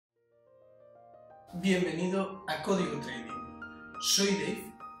Bienvenido a Código Trading. Soy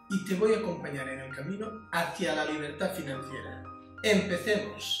Dave y te voy a acompañar en el camino hacia la libertad financiera.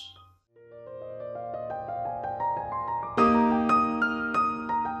 ¡Empecemos!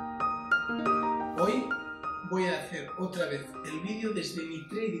 Hoy voy a hacer otra vez el vídeo desde mi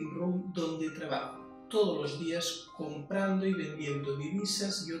trading room donde trabajo todos los días comprando y vendiendo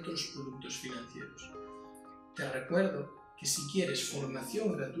divisas y otros productos financieros. Te recuerdo que si quieres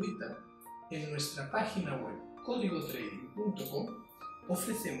formación gratuita, en nuestra página web códigotrading.com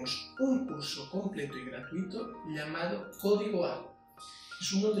ofrecemos un curso completo y gratuito llamado Código A.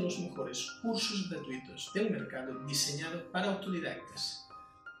 Es uno de los mejores cursos gratuitos del mercado diseñado para autodidactas.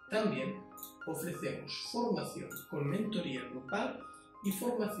 También ofrecemos formación con mentoría grupal y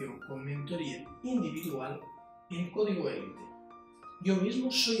formación con mentoría individual en Código Élite. Yo mismo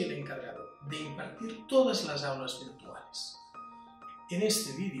soy el encargado de impartir todas las aulas virtuales. En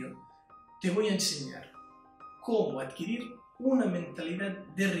este vídeo te voy a enseñar cómo adquirir una mentalidad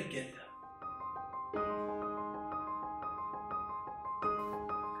de riqueza.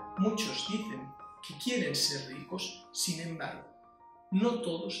 Muchos dicen que quieren ser ricos, sin embargo, no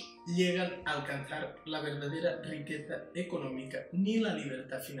todos llegan a alcanzar la verdadera riqueza económica ni la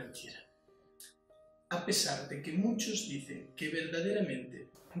libertad financiera. A pesar de que muchos dicen que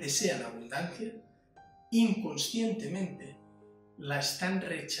verdaderamente desean abundancia, inconscientemente la están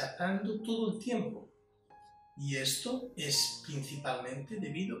rechazando todo el tiempo. Y esto es principalmente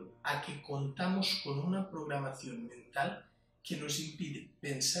debido a que contamos con una programación mental que nos impide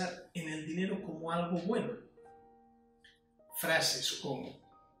pensar en el dinero como algo bueno. Frases como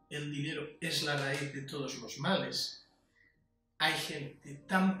 "el dinero es la raíz de todos los males", "hay gente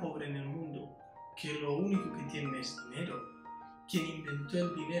tan pobre en el mundo que lo único que tiene es dinero", "quien inventó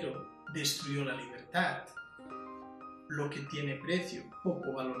el dinero destruyó la libertad", "lo que tiene precio,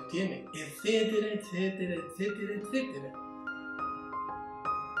 poco valor tiene", etcétera, etcétera, etcétera, etcétera.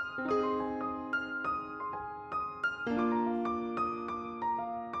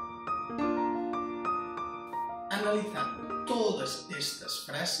 Analizando todas estas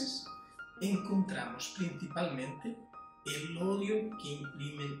frases, encontramos principalmente el odio que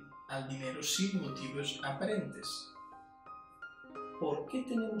imprimen al dinero sin motivos aparentes. ¿Por qué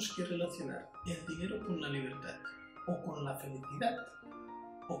tenemos que relacionar el dinero con la libertad? ¿O con la felicidad?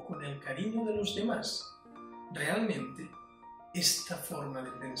 ¿O con el cariño de los demás? Realmente, esta forma de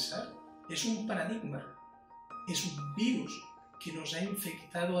pensar es un paradigma, es un virus que nos ha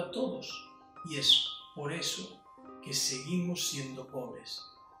infectado a todos y es por eso que seguimos siendo pobres.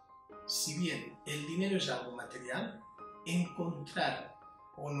 Si bien el dinero es algo material, encontrar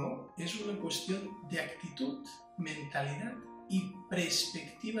o no es una cuestión de actitud, mentalidad y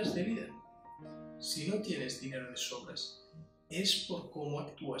perspectivas de vida. Si no tienes dinero de sobras, es por cómo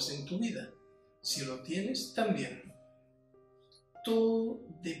actúas en tu vida. Si lo tienes, también. Todo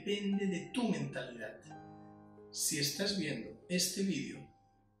depende de tu mentalidad. Si estás viendo este vídeo,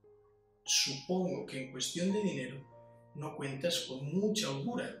 supongo que en cuestión de dinero no cuentas con mucha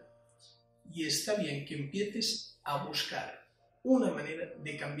holgura. Y está bien que empieces a buscar una manera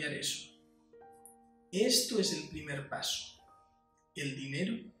de cambiar eso. Esto es el primer paso. El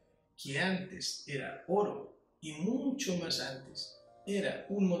dinero, que antes era oro y mucho más antes era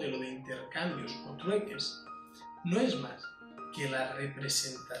un modelo de intercambios o trueques, no es más que la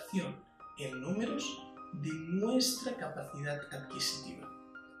representación en números de nuestra capacidad adquisitiva.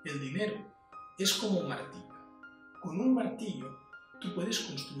 El dinero es como un martillo. Con un martillo tú puedes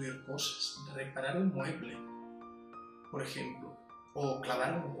construir cosas, reparar un mueble, por ejemplo, o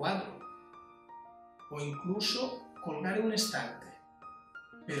clavar un cuadro, o incluso colgar un estante.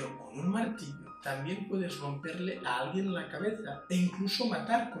 Pero con un martillo también puedes romperle a alguien la cabeza e incluso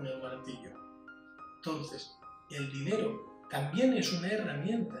matar con el martillo. Entonces, el dinero también es una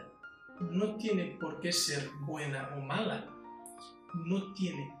herramienta. No tiene por qué ser buena o mala. No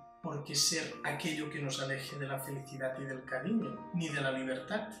tiene por qué ser aquello que nos aleje de la felicidad y del cariño, ni de la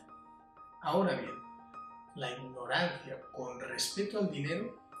libertad. Ahora bien, la ignorancia con respecto al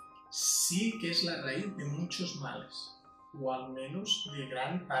dinero sí que es la raíz de muchos males, o al menos de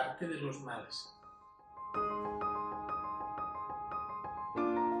gran parte de los males.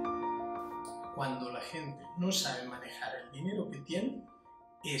 Cuando la gente no sabe manejar el dinero que tiene,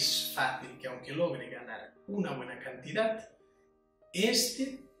 es fácil que aunque logre ganar una buena cantidad,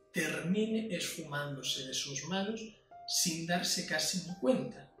 este termine esfumándose de sus manos sin darse casi ni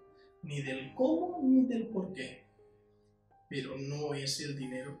cuenta, ni del cómo ni del por qué. Pero no es el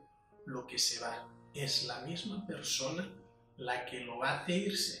dinero lo que se va, es la misma persona la que lo hace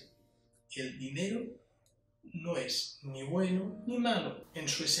irse. El dinero no es ni bueno ni malo en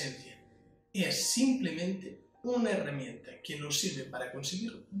su esencia, es simplemente una herramienta que nos sirve para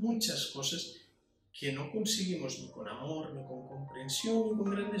conseguir muchas cosas que no conseguimos ni con amor, ni con comprensión, ni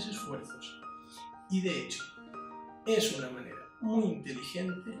con grandes esfuerzos. Y de hecho, es una manera muy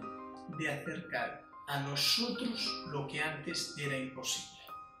inteligente de acercar a nosotros lo que antes era imposible.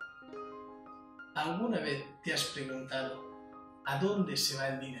 ¿Alguna vez te has preguntado a dónde se va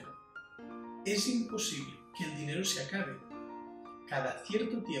el dinero? Es imposible que el dinero se acabe. Cada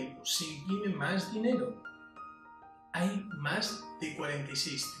cierto tiempo se imprime más dinero. Hay más de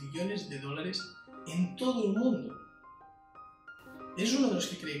 46 trillones de dólares en todo el mundo. ¿Es uno de los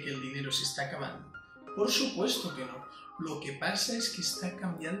que cree que el dinero se está acabando? Por supuesto que no. Lo que pasa es que está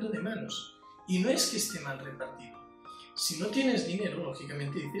cambiando de manos. Y no es que esté mal repartido. Si no tienes dinero,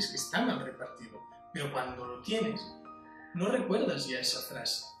 lógicamente dices que está mal repartido. Pero cuando lo tienes, no recuerdas ya esa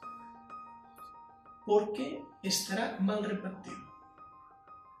frase. ¿Por qué estará mal repartido?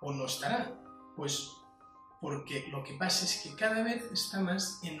 ¿O no estará? Pues porque lo que pasa es que cada vez está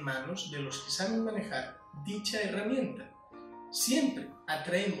más en manos de los que saben manejar dicha herramienta. Siempre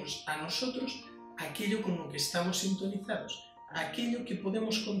atraemos a nosotros aquello con lo que estamos sintonizados, aquello que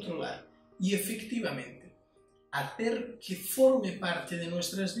podemos controlar y efectivamente hacer que forme parte de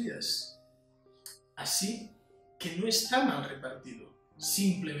nuestras vidas. Así que no está mal repartido,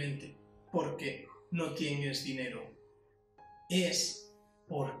 simplemente porque no tienes dinero. Es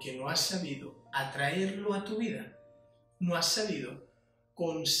porque no has sabido atraerlo a tu vida, no has sabido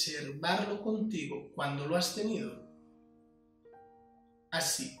conservarlo contigo cuando lo has tenido.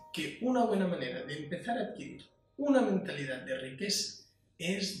 Así que una buena manera de empezar a adquirir una mentalidad de riqueza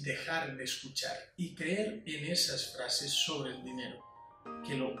es dejar de escuchar y creer en esas frases sobre el dinero,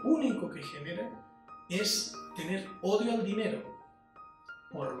 que lo único que genera es tener odio al dinero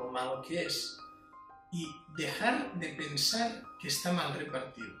por lo malo que es y dejar de pensar que está mal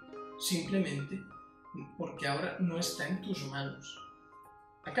repartido, simplemente porque ahora no está en tus manos.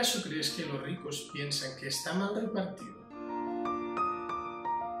 ¿Acaso crees que los ricos piensan que está mal repartido?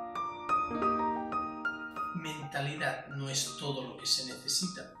 Mentalidad no es todo lo que se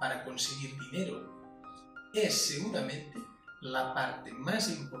necesita para conseguir dinero. Es seguramente la parte más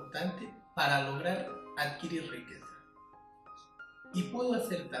importante para lograr adquirir riqueza. Y puedo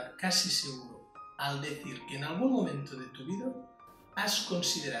acertar casi seguro al decir que en algún momento de tu vida has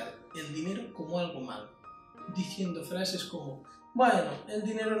considerado el dinero como algo malo, diciendo frases como: bueno, el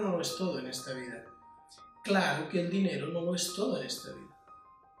dinero no lo es todo en esta vida. Claro que el dinero no lo es todo en esta vida,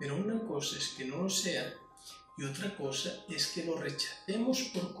 pero una cosa es que no lo sea y otra cosa es que lo rechacemos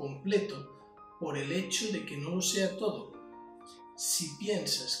por completo por el hecho de que no lo sea todo. Si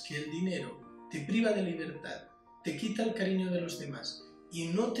piensas que el dinero te priva de libertad, te quita el cariño de los demás y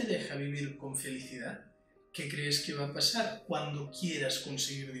no te deja vivir con felicidad, ¿qué crees que va a pasar cuando quieras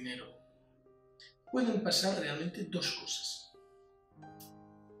conseguir dinero? Pueden pasar realmente dos cosas.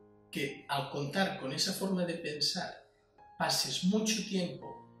 Que al contar con esa forma de pensar, pases mucho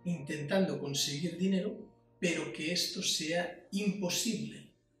tiempo intentando conseguir dinero, pero que esto sea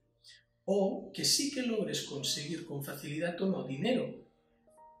imposible. O que sí que logres conseguir con facilidad o no dinero,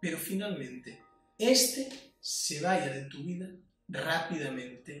 pero finalmente este se vaya de tu vida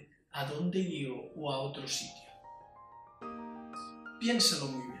rápidamente a donde yo o a otro sitio. Piénsalo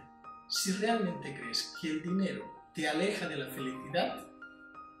muy bien. Si realmente crees que el dinero te aleja de la felicidad,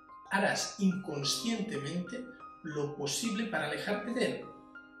 harás inconscientemente lo posible para alejarte de él.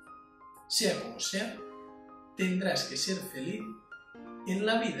 Sea como sea, tendrás que ser feliz en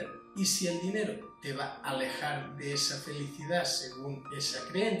la vida, y si el dinero te va a alejar de esa felicidad según esa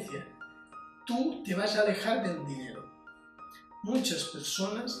creencia, tú te vas a alejar del dinero. Muchas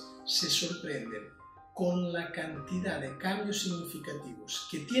personas se sorprenden con la cantidad de cambios significativos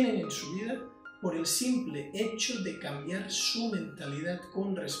que tienen en su vida por el simple hecho de cambiar su mentalidad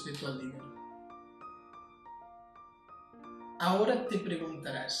con respecto al dinero. Ahora te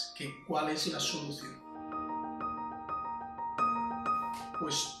preguntarás que ¿cuál es la solución?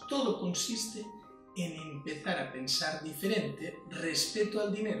 Pues todo consiste en empezar a pensar diferente respecto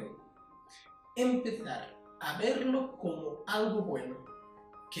al dinero. Empezar a verlo como algo bueno,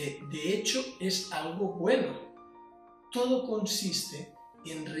 que de hecho es algo bueno. Todo consiste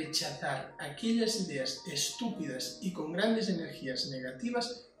en rechazar aquellas ideas estúpidas y con grandes energías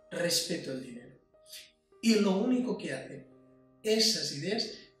negativas respecto al dinero. Y lo único que hacen esas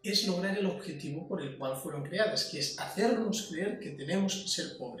ideas es lograr el objetivo por el cual fueron creadas, que es hacernos creer que tenemos que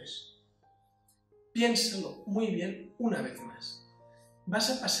ser pobres. Piénsalo muy bien una vez más. Vas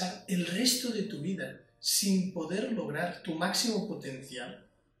a pasar el resto de tu vida sin poder lograr tu máximo potencial.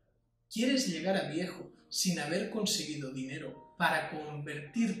 ¿Quieres llegar a viejo sin haber conseguido dinero para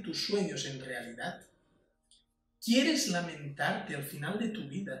convertir tus sueños en realidad? ¿Quieres lamentarte al final de tu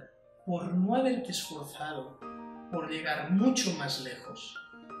vida por no haberte esforzado por llegar mucho más lejos?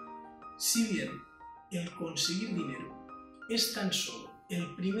 Si bien el conseguir dinero es tan solo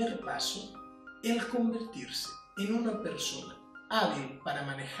el primer paso, el convertirse en una persona hábil para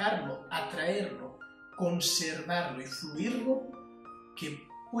manejarlo, atraerlo, conservarlo y fluirlo, que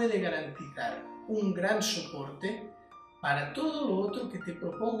puede garantizar un gran soporte para todo lo otro que te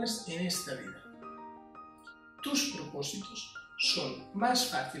propongas en esta vida. Tus propósitos son más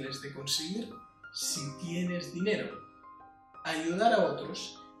fáciles de conseguir si tienes dinero. Ayudar a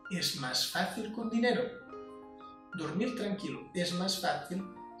otros es más fácil con dinero. Dormir tranquilo es más fácil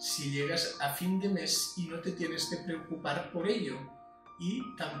si llegas a fin de mes y no te tienes que preocupar por ello y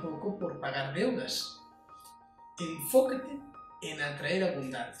tampoco por pagar deudas. Enfócate en atraer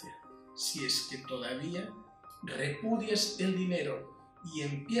abundancia, si es que todavía repudias el dinero, y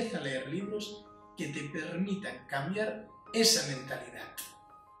empieza a leer libros que te permitan cambiar esa mentalidad.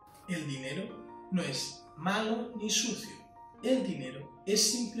 El dinero no es malo ni sucio. El dinero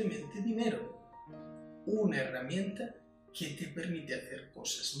es simplemente dinero, una herramienta que te permite hacer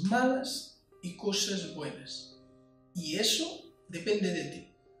cosas malas y cosas buenas. Y eso depende de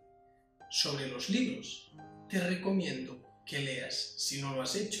ti. Sobre los libros, te recomiendo que leas, si no lo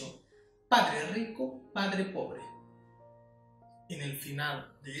has hecho, Padre Rico, Padre Pobre. En el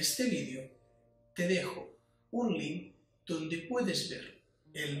final de este vídeo te dejo un link donde puedes ver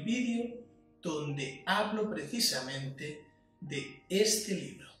el vídeo donde hablo precisamente de este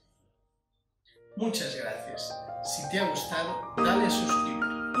libro. Muchas gracias. Si te ha gustado, dale a suscribir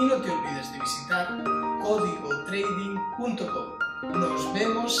y no te olvides de visitar códigotrading.com. Nos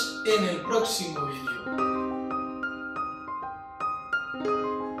vemos en el próximo vídeo.